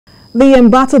The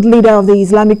embattled leader of the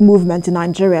Islamic movement in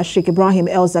Nigeria, Sheik Ibrahim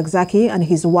El-Zakzaky, and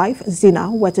his wife, Zeenah,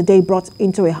 were today brought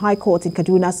into a high court in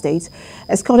Kaduna State,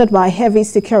 escorted by heavy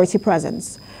security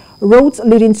presence. Roads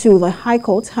leading to the high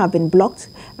court have been blocked,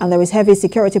 and there is heavy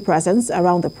security presence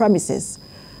around the premises.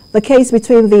 The case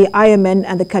between the IMN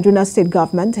and the Kaduna State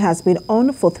government has been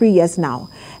on for 3 years now,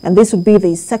 and this would be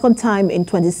the second time in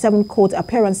 27 court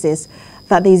appearances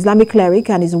that the Islamic cleric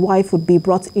and his wife would be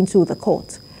brought into the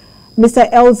court. Mr.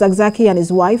 El-Zakzaky and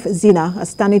his wife, Zeenah, are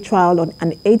standing trial on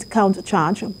an 8-count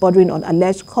charge bordering on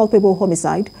alleged culpable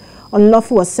homicide,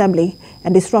 unlawful assembly,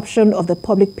 and disruption of the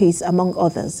public peace, among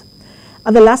others.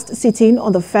 At the last sitting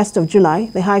on the 1st of July,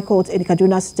 the High Court in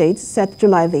Kaduna State set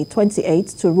July the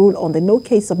 28th to rule on the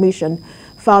no-case submission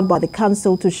filed by the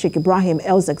counsel to Sheikh Ibrahim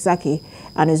El-Zakzaky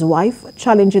and his wife,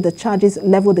 challenging the charges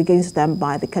leveled against them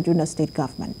by the Kaduna State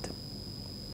government.